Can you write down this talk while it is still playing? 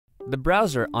The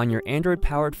browser on your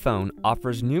Android-powered phone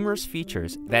offers numerous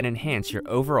features that enhance your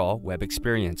overall web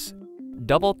experience.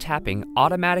 Double tapping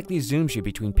automatically zooms you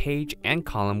between page and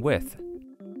column width.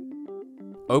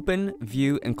 Open,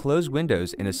 view, and close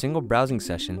windows in a single browsing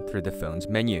session through the phone's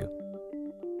menu.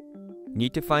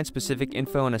 Need to find specific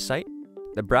info on a site?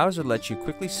 The browser lets you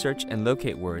quickly search and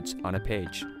locate words on a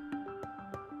page.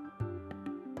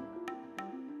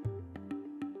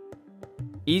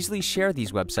 Easily share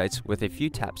these websites with a few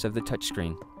taps of the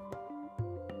touchscreen.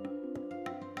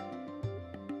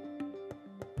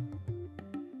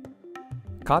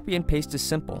 Copy and paste is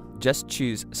simple. Just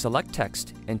choose Select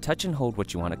Text and touch and hold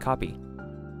what you want to copy.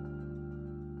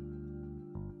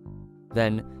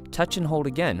 Then touch and hold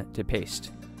again to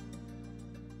paste.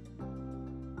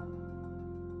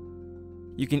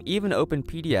 You can even open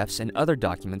PDFs and other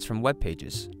documents from web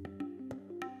pages.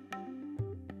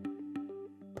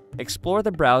 Explore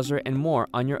the browser and more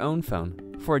on your own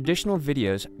phone. For additional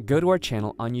videos, go to our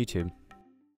channel on YouTube.